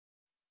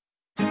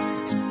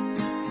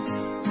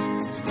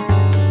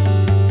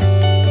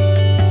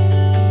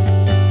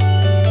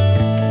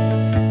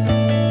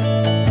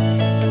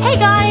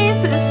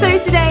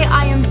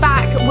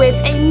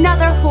with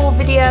another haul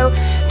video.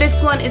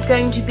 This one is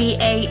going to be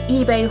a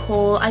eBay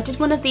haul. I did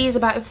one of these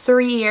about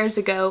 3 years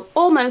ago,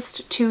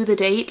 almost to the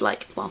date,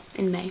 like, well,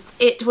 in May.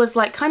 It was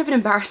like kind of an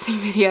embarrassing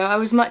video. I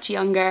was much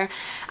younger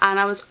and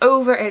I was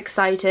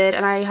overexcited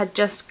and I had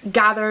just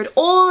gathered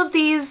all of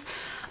these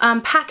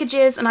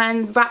packages and I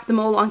unwrapped them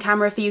all on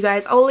camera for you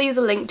guys. I'll leave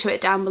the link to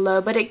it down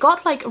below, but it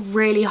got like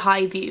really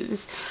high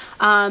views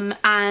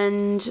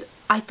and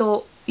I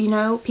thought, you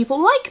know,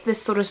 people like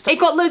this sort of stuff. It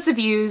got loads of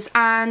views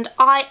and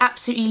I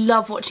absolutely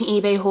love watching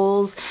eBay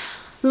hauls.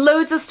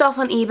 Loads of stuff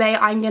on eBay,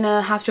 I'm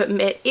gonna have to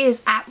admit,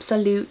 is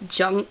absolute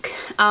junk,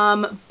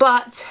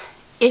 but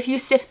if you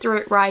sift through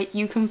it right,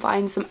 you can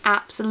find some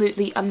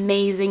absolutely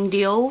amazing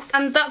deals.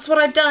 And that's what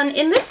I've done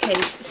in this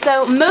case.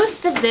 So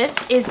most of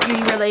this is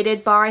beauty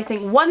related, bar I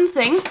think one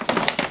thing.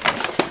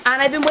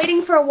 And I've been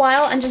waiting for a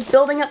while and just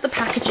building up the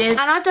packages.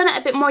 And I've done it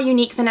a bit more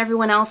unique than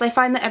everyone else. I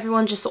find that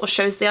everyone just sort of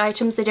shows the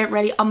items. They don't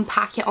really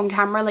unpack it on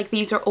camera. Like,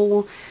 these are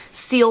all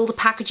sealed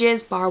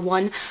packages, bar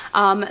one,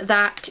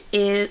 that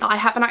is, I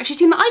haven't actually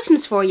seen the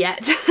items for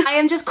yet. I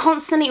am just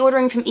constantly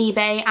ordering from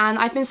eBay and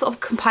I've been sort of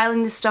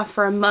compiling this stuff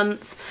for a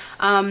month.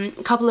 A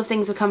couple of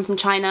things have come from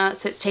China,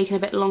 so it's taken a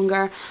bit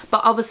longer,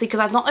 but obviously because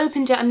I've not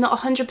opened it, I'm not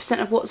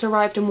 100% of what's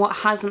arrived and what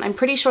hasn't. I'm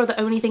pretty sure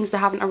the only things that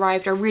haven't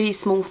arrived are really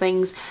small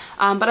things,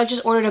 but I've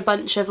just ordered a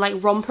bunch of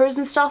like rompers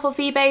and stuff off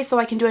eBay, so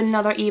I can do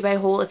another eBay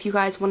haul if you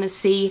guys want to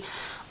see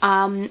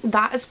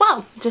that as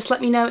well. Just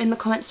let me know in the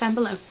comments down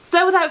below.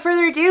 So without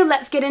further ado,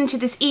 let's get into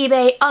this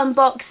eBay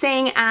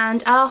unboxing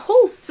and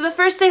haul. So the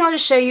first thing I'll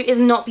just show you is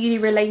not beauty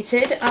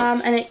related,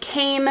 and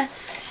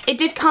it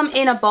did come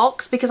in a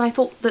box because I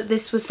thought that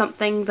this was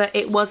something that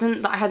it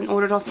wasn't, that I hadn't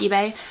ordered off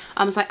eBay,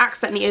 so I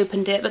accidentally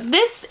opened it. But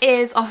this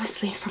is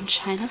obviously from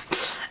China,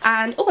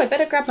 and oh, I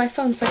better grab my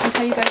phone so I can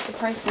tell you guys the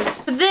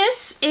prices.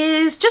 This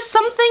is just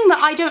something that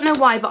I don't know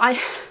why, but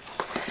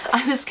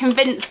I was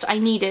convinced I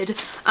needed.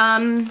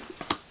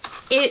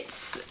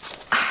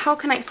 It's, how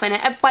can I explain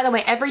it? By the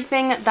way,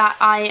 everything that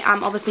I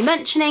am obviously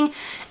mentioning,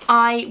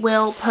 I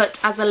will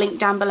put as a link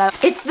down below.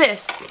 It's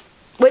this,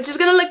 which is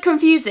going to look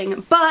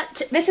confusing,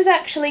 but this is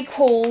actually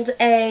called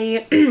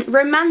a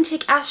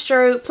Romantic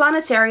Astro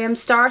Planetarium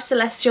Star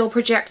Celestial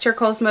Projector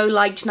Cosmo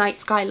Light Night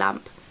Sky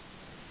Lamp.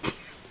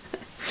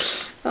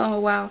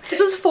 Oh wow. This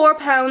was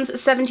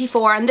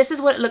 £4.74 and this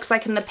is what it looks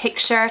like in the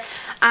picture,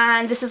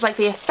 and this is like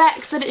the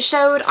effects that it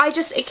showed.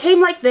 It came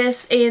like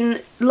this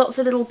in lots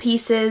of little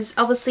pieces,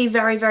 obviously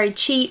very, very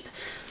cheap.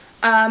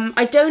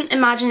 I don't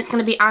imagine it's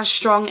going to be as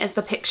strong as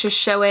the pictures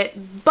show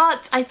it,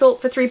 but I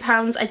thought for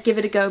 £3 I'd give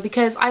it a go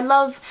because I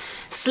love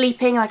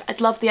sleeping. Like,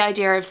 I'd love the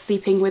idea of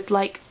sleeping with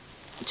like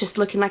just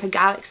looking like a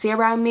galaxy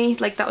around me.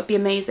 Like, that would be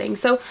amazing.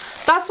 So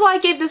that's why I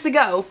gave this a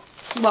go.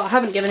 Well, I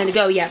haven't given it a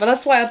go yet, but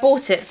that's why I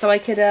bought it, so I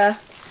could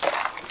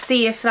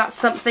see if that's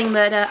something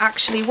that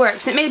actually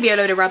works. It may be a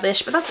load of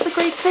rubbish, but that's the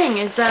great thing,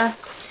 is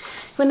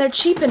when they're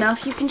cheap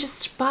enough you can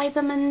just buy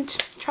them and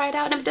try it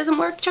out, and if it doesn't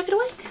work, chuck it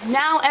away.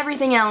 Now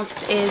everything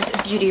else is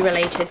beauty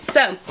related.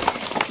 So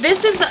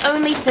this is the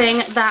only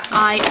thing that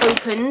I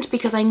opened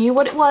because I knew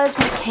what it was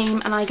when it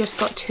came and I just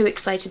got too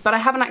excited, but I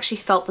haven't actually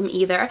felt them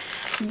either.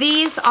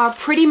 These are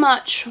pretty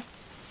much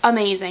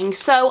amazing.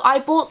 So I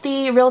bought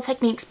the Real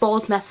Techniques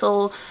Bald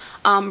Metal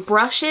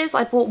brushes.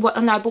 I bought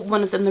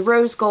one of them, the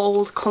rose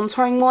gold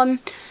contouring one,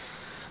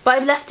 but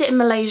I've left it in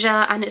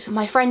Malaysia and it's with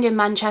my friend in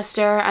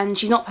Manchester and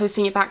she's not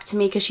posting it back to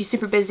me because she's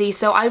super busy,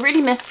 so I really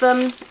miss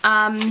them.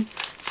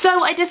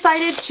 So I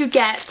decided to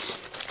get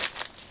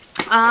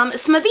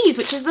some of these,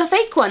 which is the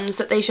fake ones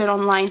that they showed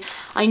online.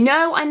 I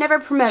know I never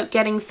promote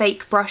getting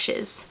fake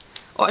brushes.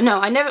 Or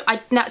no, I've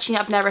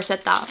never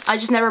said that. I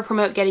just never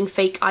promote getting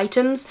fake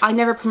items. I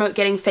never promote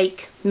getting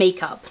fake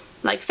makeup.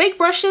 Like, fake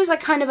brushes, I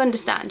kind of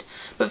understand,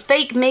 but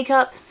fake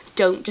makeup,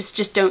 don't.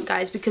 Just don't,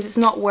 guys, because it's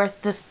not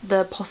worth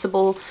the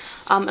possible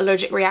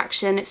allergic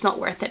reaction. It's not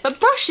worth it. But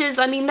brushes,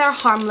 I mean, they're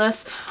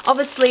harmless.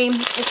 Obviously,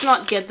 it's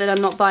not good that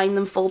I'm not buying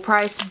them full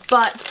price,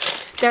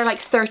 but they're like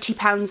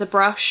 £30 a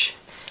brush,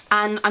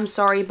 and I'm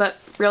sorry, but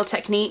Real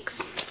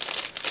Techniques,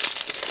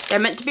 they're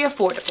meant to be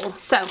affordable.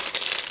 So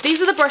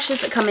these are the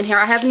brushes that come in here.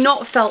 I have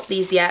not felt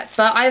these yet,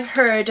 but I've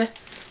heard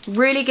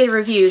really good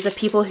reviews of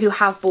people who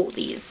have bought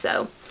these,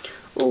 so.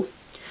 Ooh,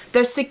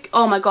 they're sick.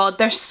 Oh my god,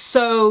 they're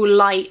so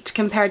light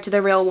compared to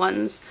the real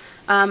ones.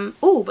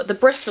 Ooh, but the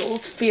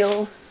bristles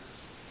feel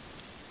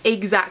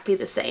exactly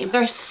the same.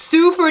 They're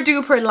super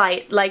duper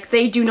light. Like,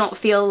 they do not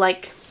feel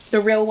like the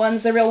real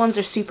ones. The real ones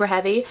are super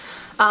heavy,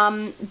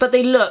 but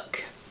they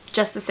look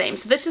just the same.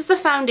 So this is the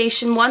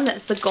foundation one,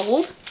 that's the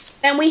gold.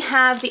 Then we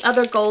have the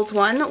other gold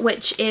one,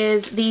 which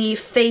is the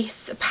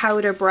face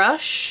powder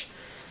brush.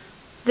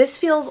 This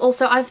feels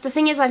also, the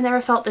thing is, I've never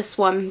felt this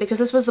one because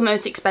this was the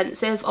most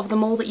expensive of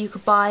them all that you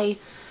could buy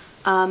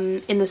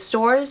in the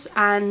stores,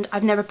 and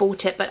I've never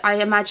bought it, but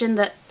I imagine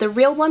that the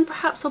real one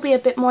perhaps will be a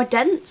bit more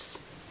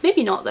dense.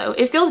 Maybe not though.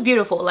 It feels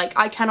beautiful. Like,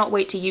 I cannot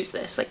wait to use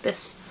this. Like,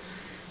 this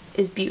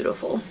is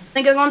beautiful.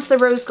 Then going on to the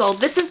rose gold.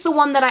 This is the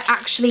one that I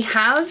actually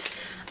have,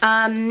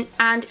 and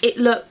it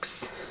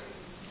looks,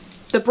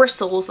 the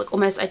bristles look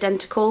almost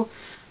identical.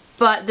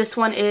 but this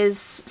one is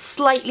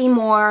slightly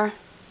more,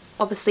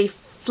 obviously,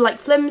 like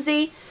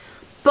flimsy,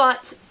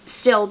 but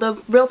still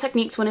the Real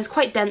Techniques one is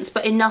quite dense,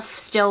 but enough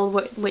still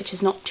which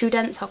is not too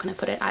dense. How can I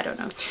put it? I don't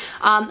know.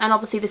 And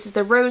obviously this is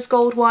the rose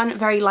gold one,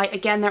 very light.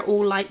 Again, they're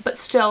all light, but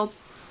still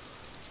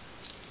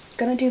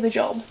gonna do the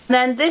job. And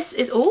then this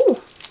is,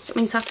 oh,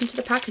 something's happened to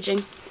the packaging.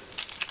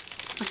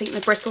 I think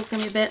the bristle's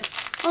gonna be a bit,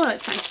 oh no,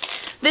 it's fine.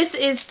 This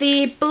is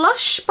the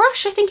blush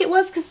brush, I think it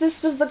was, because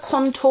this was the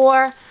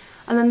contour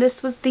and then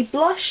this was the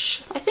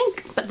blush, I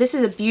think. But this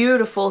is a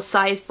beautiful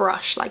size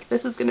brush. Like,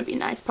 this is gonna be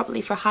nice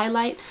probably for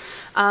highlight.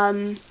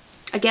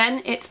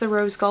 Again, it's the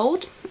rose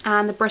gold,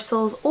 and the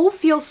bristles all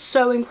feel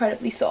so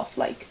incredibly soft,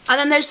 like. And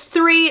then there's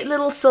 3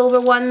 little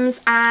silver ones,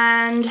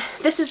 and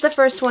this is the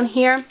first one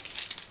here.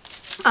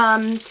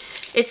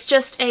 It's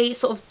just a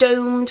sort of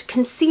domed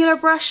concealer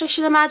brush, I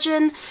should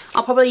imagine.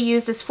 I'll probably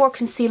use this for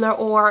concealer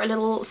or a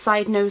little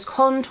side nose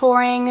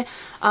contouring,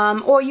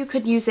 or you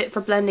could use it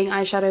for blending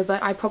eyeshadow,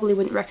 but I probably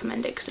wouldn't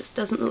recommend it because it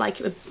doesn't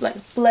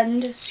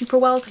blend super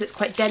well because it's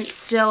quite dense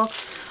still.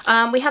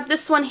 We have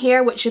this one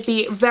here, which would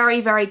be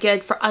very, very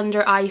good for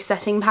under eye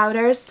setting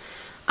powders.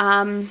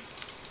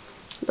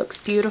 Looks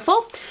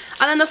beautiful.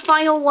 And then the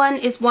final one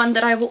is one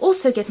that I will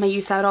also get my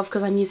use out of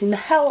because I'm using the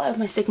hell out of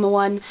my Sigma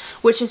one,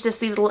 which is just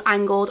the little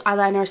angled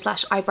eyeliner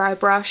slash eyebrow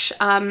brush.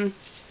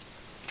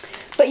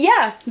 But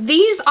yeah,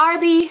 these are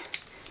the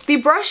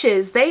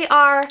brushes. They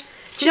are,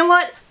 do you know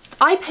what?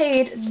 I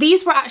paid,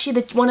 these were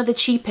actually one of the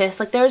cheapest.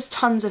 Like, there's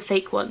tons of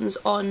fake ones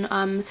on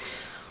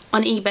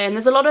eBay, and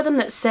there's a lot of them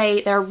that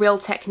say they're Real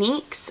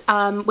Techniques,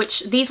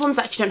 which these ones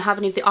actually don't have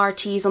any of the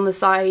RTs on the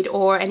side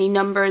or any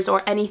numbers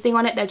or anything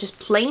on it. They're just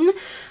plain.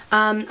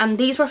 And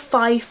these were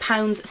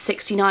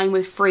 £5.69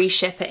 with free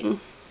shipping.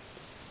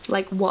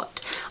 Like,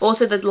 what?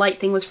 Also, the light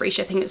thing was free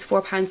shipping. It's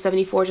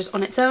 £4.74 just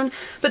on its own.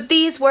 But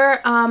these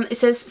were, it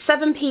says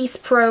 7-piece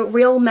Pro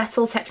Real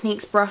Metal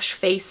Techniques brush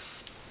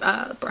face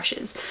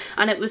brushes,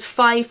 and it was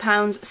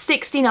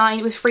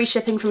 £5.69 with free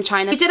shipping from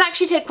China. It did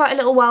actually take quite a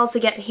little while to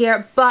get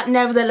here, but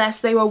nevertheless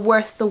they were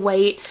worth the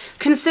wait.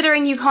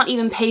 Considering you can't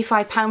even pay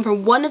 £5 for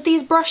one of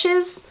these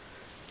brushes,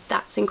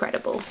 that's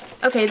incredible.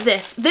 Okay,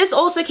 this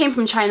also came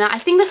from China. I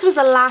think this was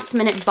a last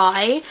minute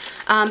buy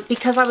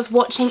because I was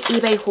watching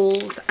eBay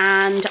hauls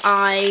and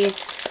I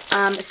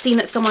seen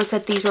that someone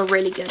said these were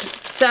really good.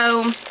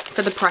 So,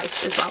 for the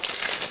price as well.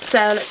 So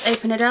let's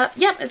open it up.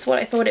 Yep, it's what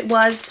I thought it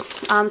was.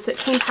 So it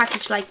came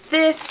packaged like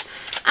this,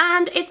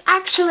 and it's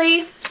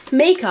actually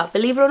makeup.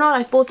 Believe it or not,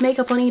 I've bought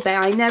makeup on eBay.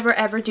 I never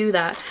ever do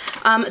that.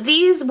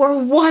 These were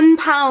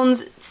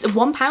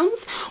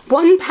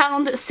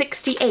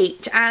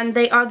 £1.68, and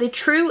they are the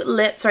True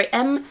Lip,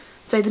 the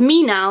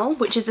Me Now,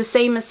 which is the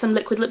same as some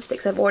liquid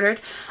lipsticks I've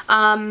ordered.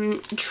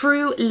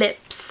 True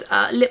Lips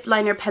lip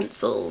liner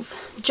pencils.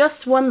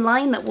 Just one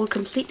line that will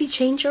completely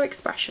change your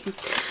expression.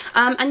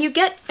 And you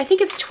get, I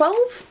think it's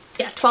 12?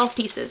 Yeah, 12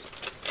 pieces.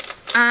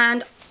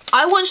 And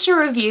I watched a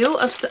review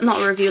of,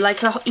 not a review,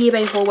 like a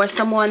eBay haul where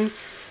someone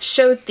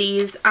showed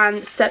these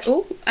and said,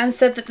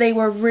 said that they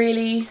were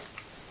really,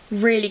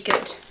 really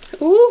good.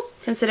 Ooh,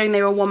 considering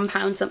they were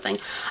 £1 something.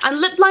 And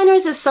lip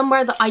liners is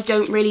somewhere that I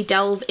don't really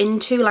delve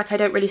into. Like, I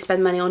don't really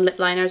spend money on lip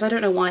liners. I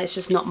don't know why, it's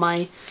just not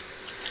my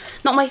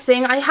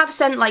thing. I have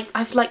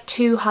I've like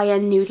 2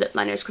 high-end nude lip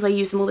liners because I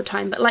use them all the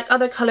time, but like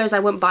other colours I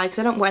won't buy because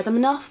I don't wear them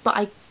enough, but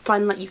I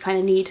find that you kind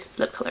of need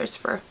lip colours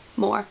for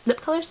more.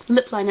 Lip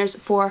liners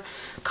for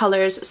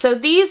colours. So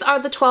these are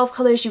the 12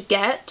 colours you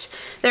get.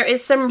 There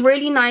is some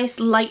really nice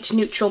light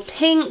neutral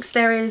pinks.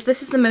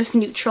 This is the most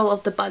neutral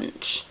of the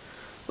bunch,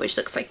 which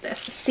looks like this.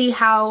 See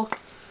how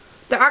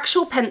they're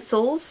actual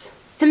pencils.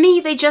 To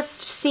me, they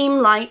just seem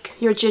like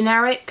your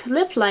generic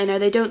lip liner.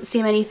 They don't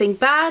seem anything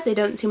bad. They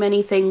don't seem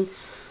anything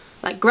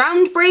like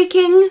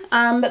groundbreaking.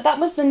 But that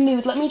was the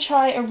nude. Let me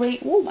try a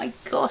oh my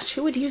gosh,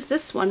 who would use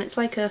this one? It's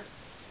like a,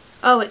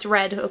 oh, it's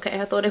red. Okay,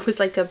 I thought it was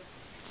like a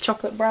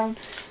chocolate brown.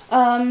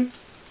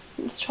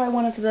 Let's try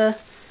one of the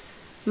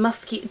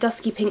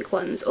dusky pink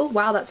ones. Oh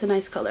wow, that's a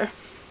nice color.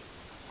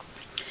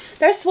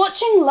 They're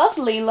swatching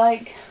lovely,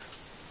 like,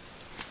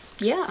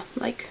 yeah,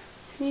 like,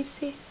 can you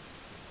see?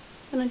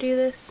 I'm gonna do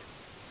this.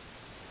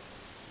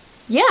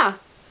 Yeah,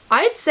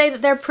 I'd say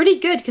that they're pretty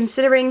good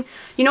considering,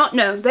 you know what,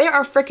 no, they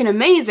are freaking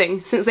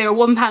amazing since they were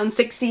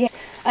 £1.68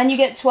 and you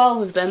get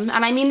 12 of them.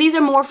 And I mean, these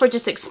are more for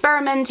just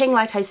experimenting,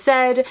 like I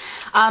said,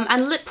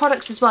 and lip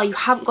products as well. You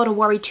haven't got to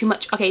worry too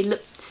much. Okay,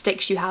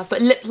 lipsticks you have,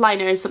 but lip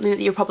liner is something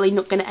that you're probably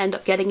not going to end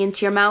up getting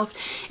into your mouth.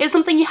 It's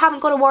something you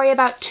haven't got to worry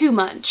about too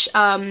much,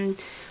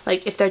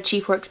 like if they're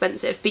cheap or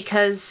expensive,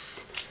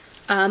 because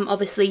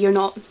obviously you're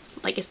not,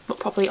 like, it's not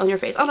properly on your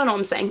face. I don't know what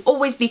I'm saying.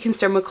 Always be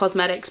concerned with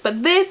cosmetics,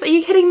 but this, are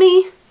you kidding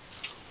me?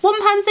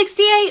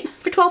 £1.68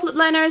 for 12 lip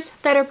liners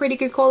that are pretty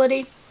good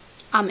quality.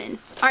 I'm in.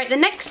 Alright, the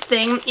next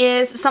thing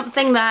is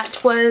something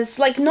that was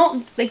like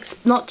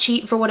not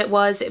cheap for what it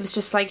was. It was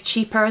just like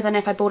cheaper than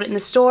if I bought it in the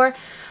store.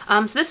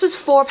 So this was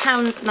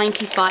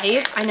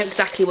 £4.95. I know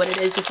exactly what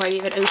it is before I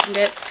even opened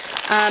it.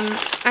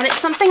 And it's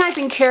something I've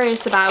been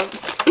curious about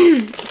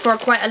for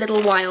quite a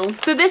little while.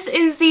 So this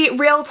is the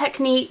Real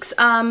Techniques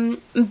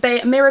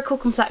Miracle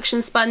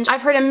Complexion Sponge.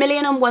 I've heard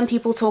 1,000,001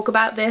 people talk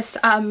about this.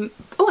 Oh,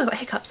 I got a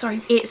hiccup,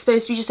 sorry. It's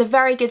supposed to be just a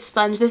very good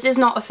sponge. This is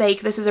not a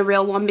fake, this is a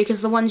real one,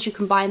 because the ones you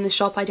can buy in the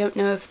shop, I don't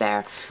know if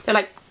they're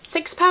like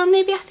 £6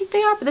 maybe, I think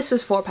they are, but this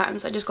was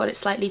 £4. I just got it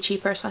slightly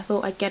cheaper, so I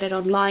thought I'd get it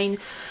online.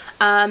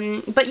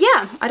 But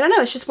yeah, I don't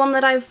know, it's just one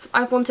that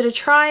I've wanted to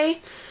try,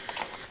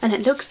 and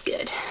it looks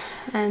good.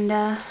 And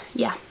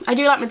yeah, I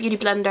do like my beauty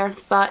blender,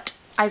 but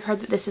I've heard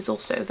that this is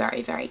also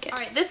very, very good.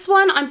 Alright, this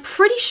one, I'm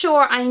pretty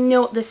sure I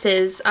know what this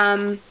is.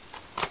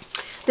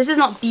 This is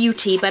not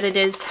beauty, but it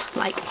is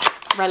like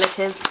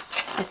relative,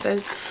 I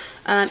suppose.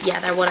 Yeah,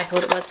 they're what I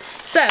thought it was.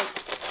 So,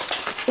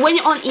 when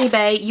you're on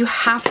eBay, you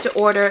have to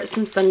order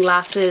some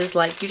sunglasses,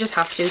 like you just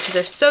have to, because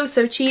they're so,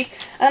 so cheap.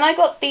 And I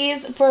got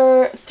these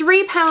for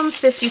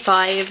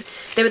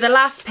 £3.55. They were the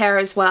last pair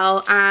as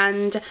well,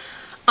 and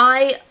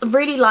I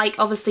really like,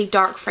 obviously,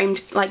 dark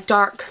framed, like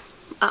dark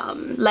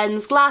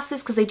lens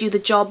glasses, because they do the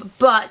job,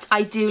 but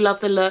I do love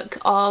the look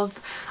of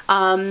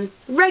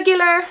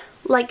regular,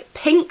 like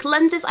pink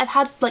lenses. I've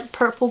had like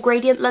purple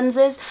gradient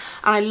lenses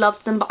and I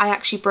loved them, but I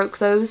actually broke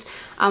those.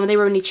 They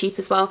were only cheap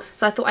as well,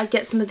 so I thought I'd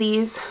get some of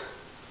these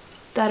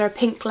that are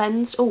pink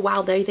lensed. Oh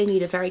wow, they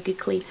need a very good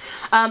clean.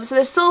 So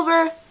they're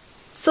silver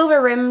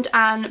rimmed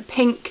and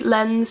pink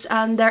lensed,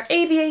 and they're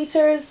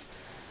aviators,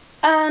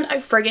 and I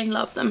friggin'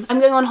 love them. I'm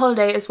going on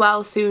holiday as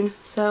well soon,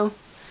 so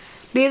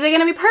these are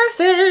gonna be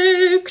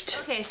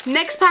perfect. Okay,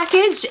 next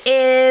package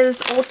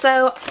is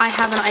also, I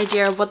have an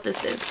idea of what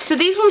this is. So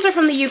these ones are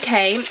from the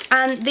UK,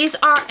 and these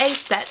are a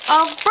set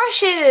of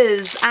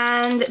brushes,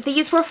 and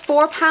these were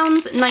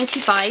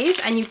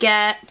 £4.95, and you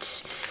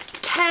get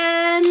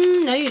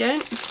 10, no you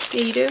don't,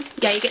 yeah you do,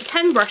 yeah, you get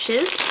 10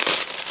 brushes.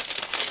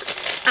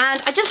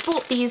 And I just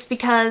bought these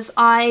because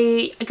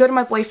I go to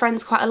my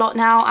boyfriend's quite a lot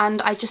now,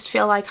 and I just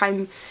feel like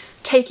I'm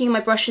taking my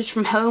brushes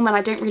from home, and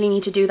I don't really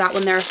need to do that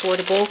when they're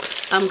affordable,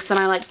 because then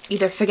I like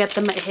either forget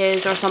them at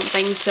his or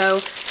something. So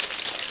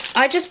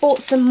I just bought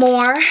some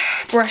more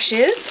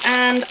brushes,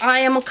 and I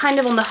am kind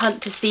of on the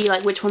hunt to see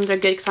like which ones are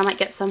good, because I might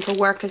get some for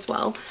work as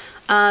well,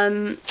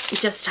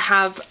 just to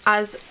have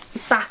as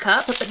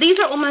backup. But these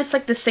are almost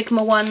like the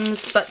Sigma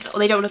ones, but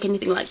they don't look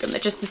anything like them, they're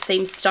just the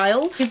same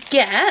style. You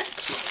get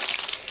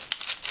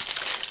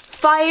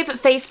 5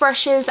 face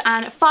brushes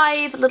and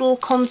 5 little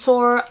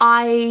contour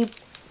eye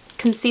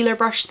concealer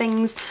brush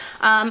things,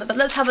 but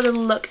let's have a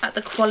little look at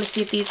the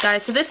quality of these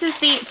guys. So this is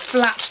the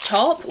flat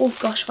top. Oh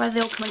gosh, why do they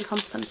all come in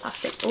composite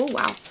plastic? Oh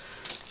wow.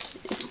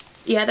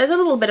 Yeah, there's a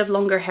little bit of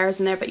longer hairs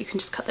in there, but you can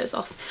just cut those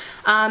off.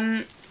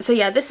 So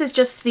yeah, this is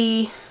just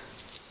the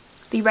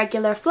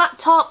regular flat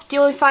top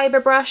dual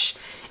fiber brush.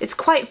 It's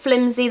quite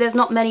flimsy, there's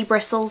not many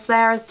bristles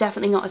there, it's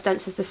definitely not as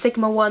dense as the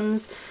Sigma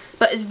ones,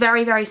 but it's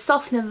very, very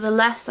soft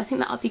nevertheless. I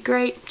think that would be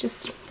great,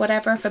 just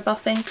whatever for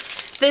buffing.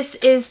 This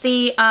is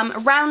the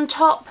round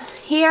top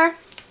here,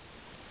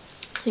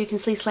 so you can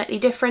see slightly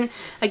different.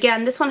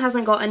 Again, this one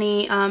hasn't got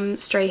any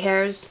stray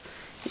hairs.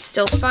 It's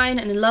still fine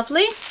and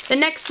lovely. The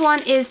next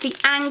one is the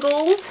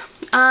angled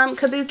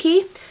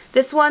kabuki.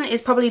 This one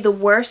is probably the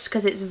worst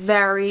because it's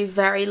very,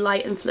 very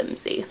light and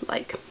flimsy,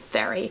 like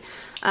very.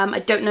 I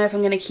don't know if I'm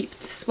going to keep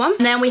this one.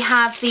 And then we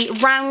have the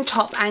round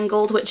top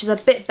angled, which is a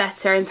bit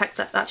better. In fact,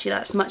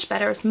 that's much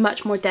better. It's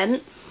much more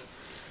dense.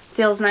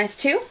 Feels nice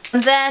too.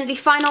 And then the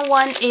final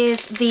one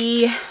is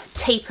the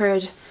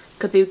tapered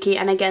kabuki,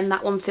 and again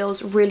that one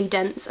feels really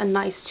dense and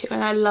nice too,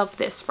 and I love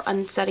this for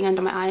setting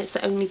under my eye. It's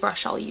the only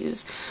brush I'll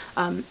use,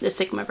 the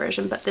Sigma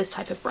version, but this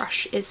type of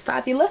brush is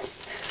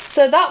fabulous.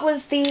 So that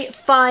was the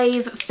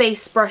 5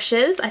 face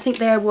brushes. I think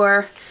they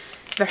were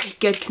very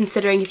good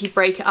considering if you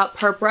break it up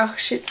per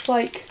brush it's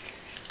like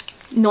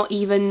not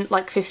even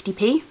like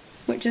 50p,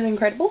 which is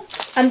incredible.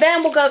 And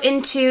then we'll go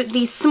into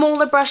the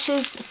smaller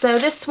brushes. So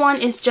this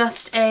one is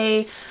just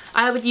I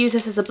would use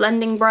this as a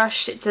blending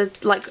brush. It's a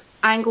like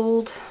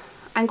angled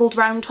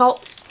round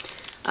top.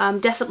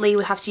 Definitely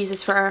we have to use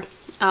this for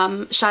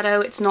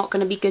shadow. It's not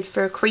going to be good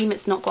for cream,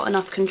 it's not got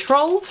enough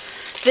control.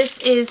 This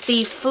is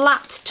the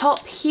flat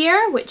top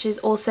here, which is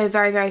also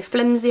very, very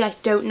flimsy. I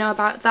don't know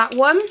about that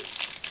one.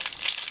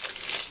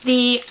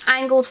 The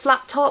angled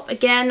flat top,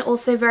 again,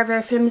 also very,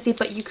 very flimsy,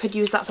 but you could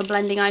use that for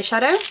blending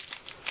eyeshadow.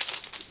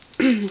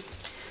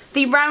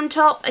 The round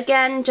top,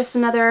 again, just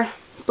another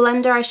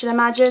blender, I should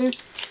imagine.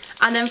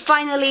 And then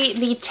finally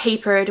the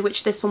tapered,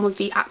 which this one would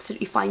be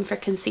absolutely fine for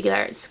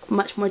concealer. It's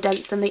much more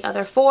dense than the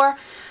other 4.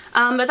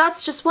 But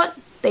that's just what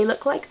they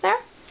look like there.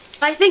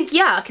 I think,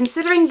 yeah,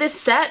 considering this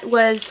set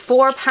was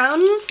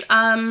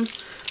 £4,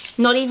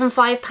 not even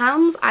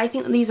 £5, I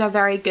think that these are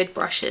very good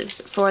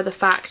brushes for the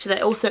fact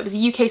that also it was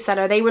a UK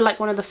seller. They were like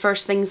one of the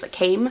first things that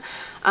came,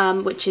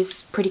 which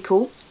is pretty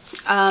cool.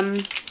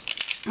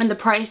 And the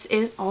price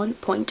is on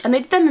point. And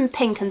they did them in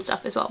pink and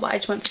stuff as well, but I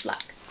just went for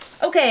black.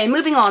 Okay,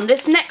 moving on.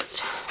 This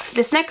next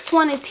This next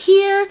one is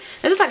here.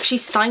 This is actually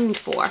signed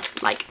for,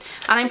 like,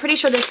 and I'm pretty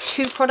sure there's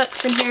 2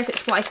 products in here if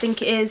it's what I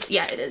think it is.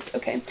 Yeah, it is.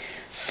 Okay.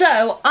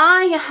 So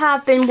I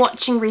have been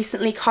watching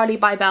recently Carly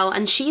by Belle,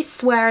 and she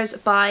swears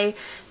by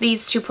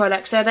these 2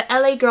 products. They're the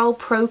LA Girl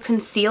Pro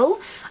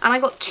Conceal, and I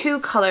got 2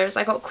 colours.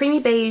 I got Creamy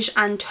Beige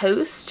and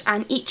Toast,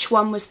 and each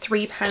one was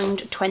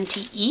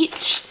 £3.20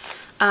 each.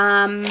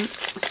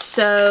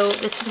 So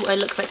this is what it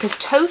looks like, because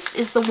Toast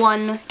is the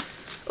one...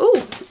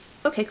 Ooh,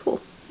 okay,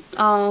 cool.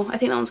 Oh, I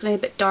think that one's going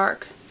to be a bit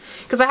dark,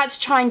 because I had to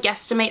try and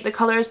guesstimate the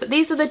colours, but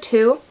these are the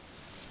 2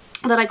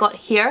 that I got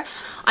here.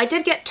 I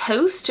did get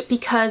Toast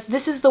because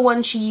this is the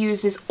one she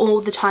uses all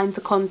the time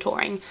for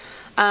contouring,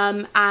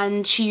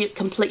 and she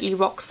completely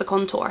rocks the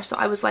contour, so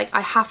I was like,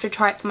 I have to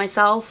try it for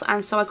myself,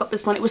 and so I got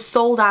this one. It was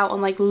sold out on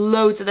like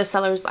loads of the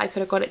sellers that I could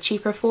have got it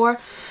cheaper for,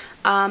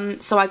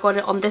 so I got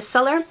it on this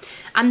seller.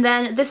 And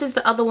then this is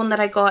the other one that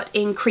I got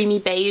in Creamy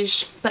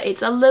Beige, but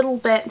it's a little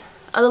bit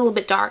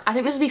dark. I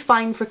think this would be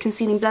fine for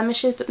concealing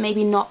blemishes, but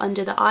maybe not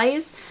under the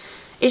eyes.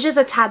 It's just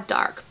a tad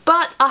dark,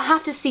 but I'll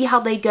have to see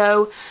how they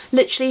go.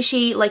 Literally,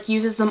 she like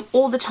uses them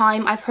all the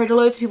time. I've heard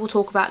loads of people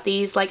talk about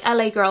these. Like,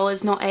 LA Girl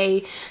is not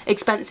a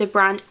expensive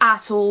brand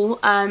at all.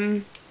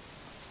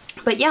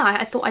 But yeah,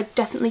 I thought I'd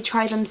definitely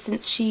try them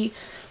since she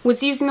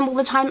was using them all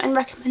the time and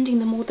recommending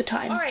them all the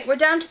time. Alright, we're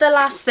down to the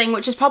last thing,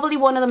 which is probably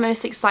one of the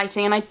most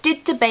exciting, and I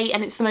did debate,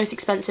 and it's the most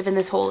expensive in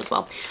this haul as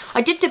well.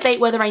 I did debate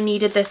whether I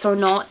needed this or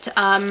not.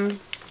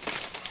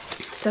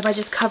 So if I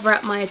just cover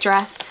up my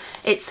address,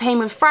 it came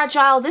with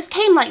Fragile. This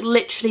came like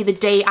literally the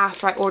day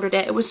after I ordered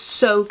it. It was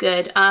so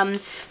good.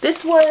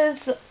 This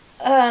was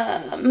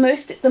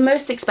the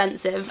most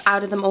expensive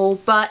out of them all,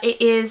 but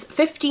it is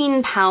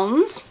 £15,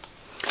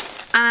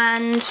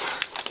 and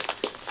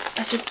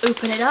let's just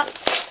open it up.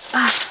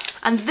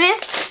 And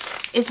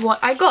this is what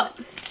I got.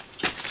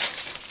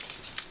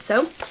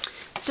 So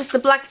it's just a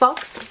black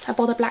box. I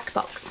bought a black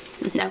box.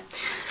 No.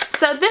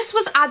 So this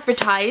was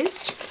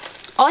advertised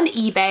on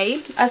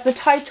eBay, as the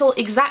title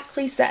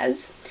exactly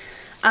says.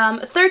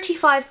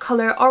 35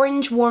 colour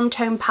orange warm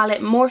tone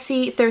palette,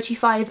 Morphe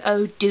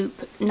 350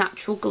 dupe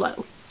natural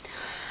glow.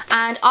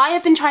 And I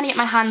have been trying to get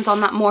my hands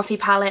on that Morphe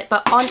palette,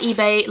 but on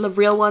eBay the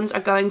real ones are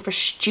going for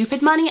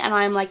stupid money, and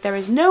I'm like, there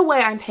is no way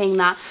I'm paying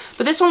that.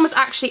 But this one was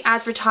actually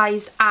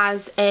advertised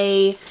as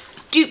a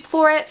dupe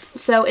for it,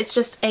 so it's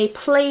just a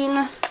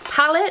plain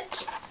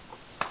palette.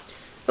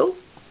 Oh,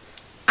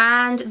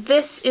 and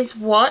this is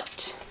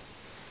what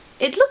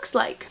it looks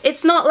like.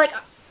 It's not like,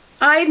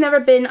 I've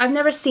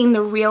never seen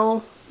the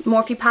real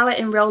Morphe palette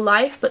in real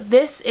life, but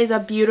this is a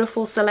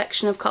beautiful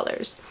selection of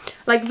colours.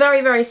 Like,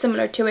 very, very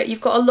similar to it.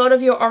 You've got a lot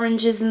of your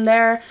oranges in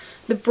there,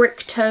 the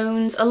brick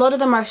tones. A lot of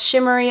them are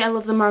shimmery, a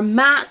lot of them are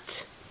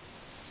matte.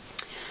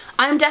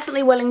 I'm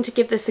definitely willing to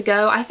give this a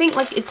go. I think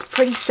like it's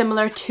pretty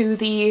similar to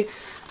the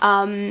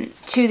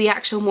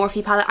actual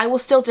Morphe palette. I will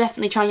still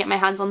definitely try and get my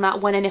hands on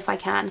that when and if I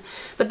can.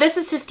 But this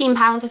is £15.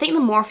 I think the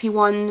Morphe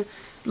one,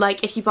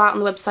 like if you buy it on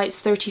the website,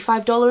 it's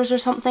 $35 or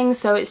something,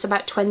 so it's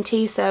about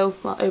 20, so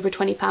well, over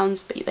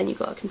 £20, but then you've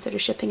got to consider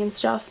shipping and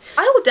stuff.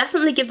 I will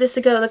definitely give this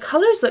a go. The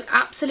colours look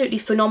absolutely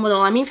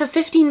phenomenal. I mean, for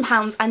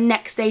 £15 and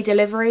next day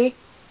delivery,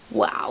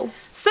 wow.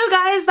 So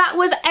guys, that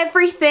was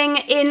everything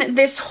in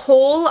this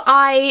haul.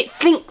 I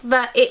think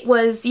that it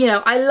was, you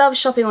know, I love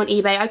shopping on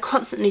eBay. I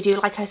constantly do.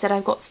 Like I said,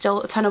 I've got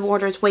still a ton of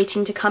orders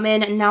waiting to come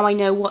in, and now I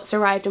know what's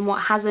arrived and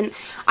what hasn't.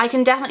 I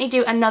can definitely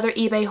do another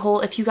eBay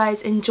haul if you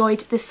guys enjoyed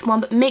this one,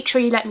 but make sure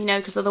you let me know,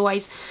 because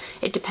otherwise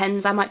it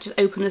depends. I might just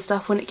open the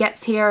stuff when it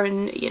gets here,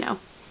 and you know,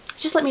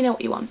 just let me know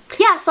what you want.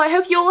 Yeah, so I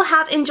hope you all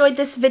have enjoyed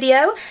this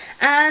video,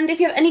 and if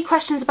you have any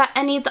questions about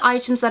any of the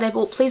items that I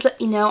bought, please let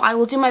me know. I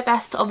will do my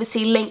best to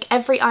obviously link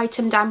every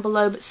item down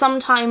below, but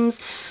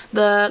sometimes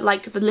the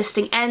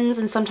listing ends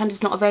and sometimes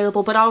it's not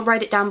available, but I'll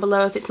write it down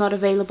below if it's not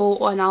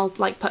available, and I'll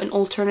like put an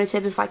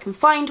alternative if I can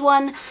find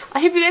one. I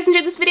hope you guys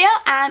enjoyed this video,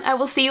 and I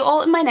will see you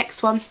all in my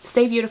next one.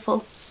 Stay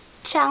beautiful.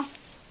 Ciao.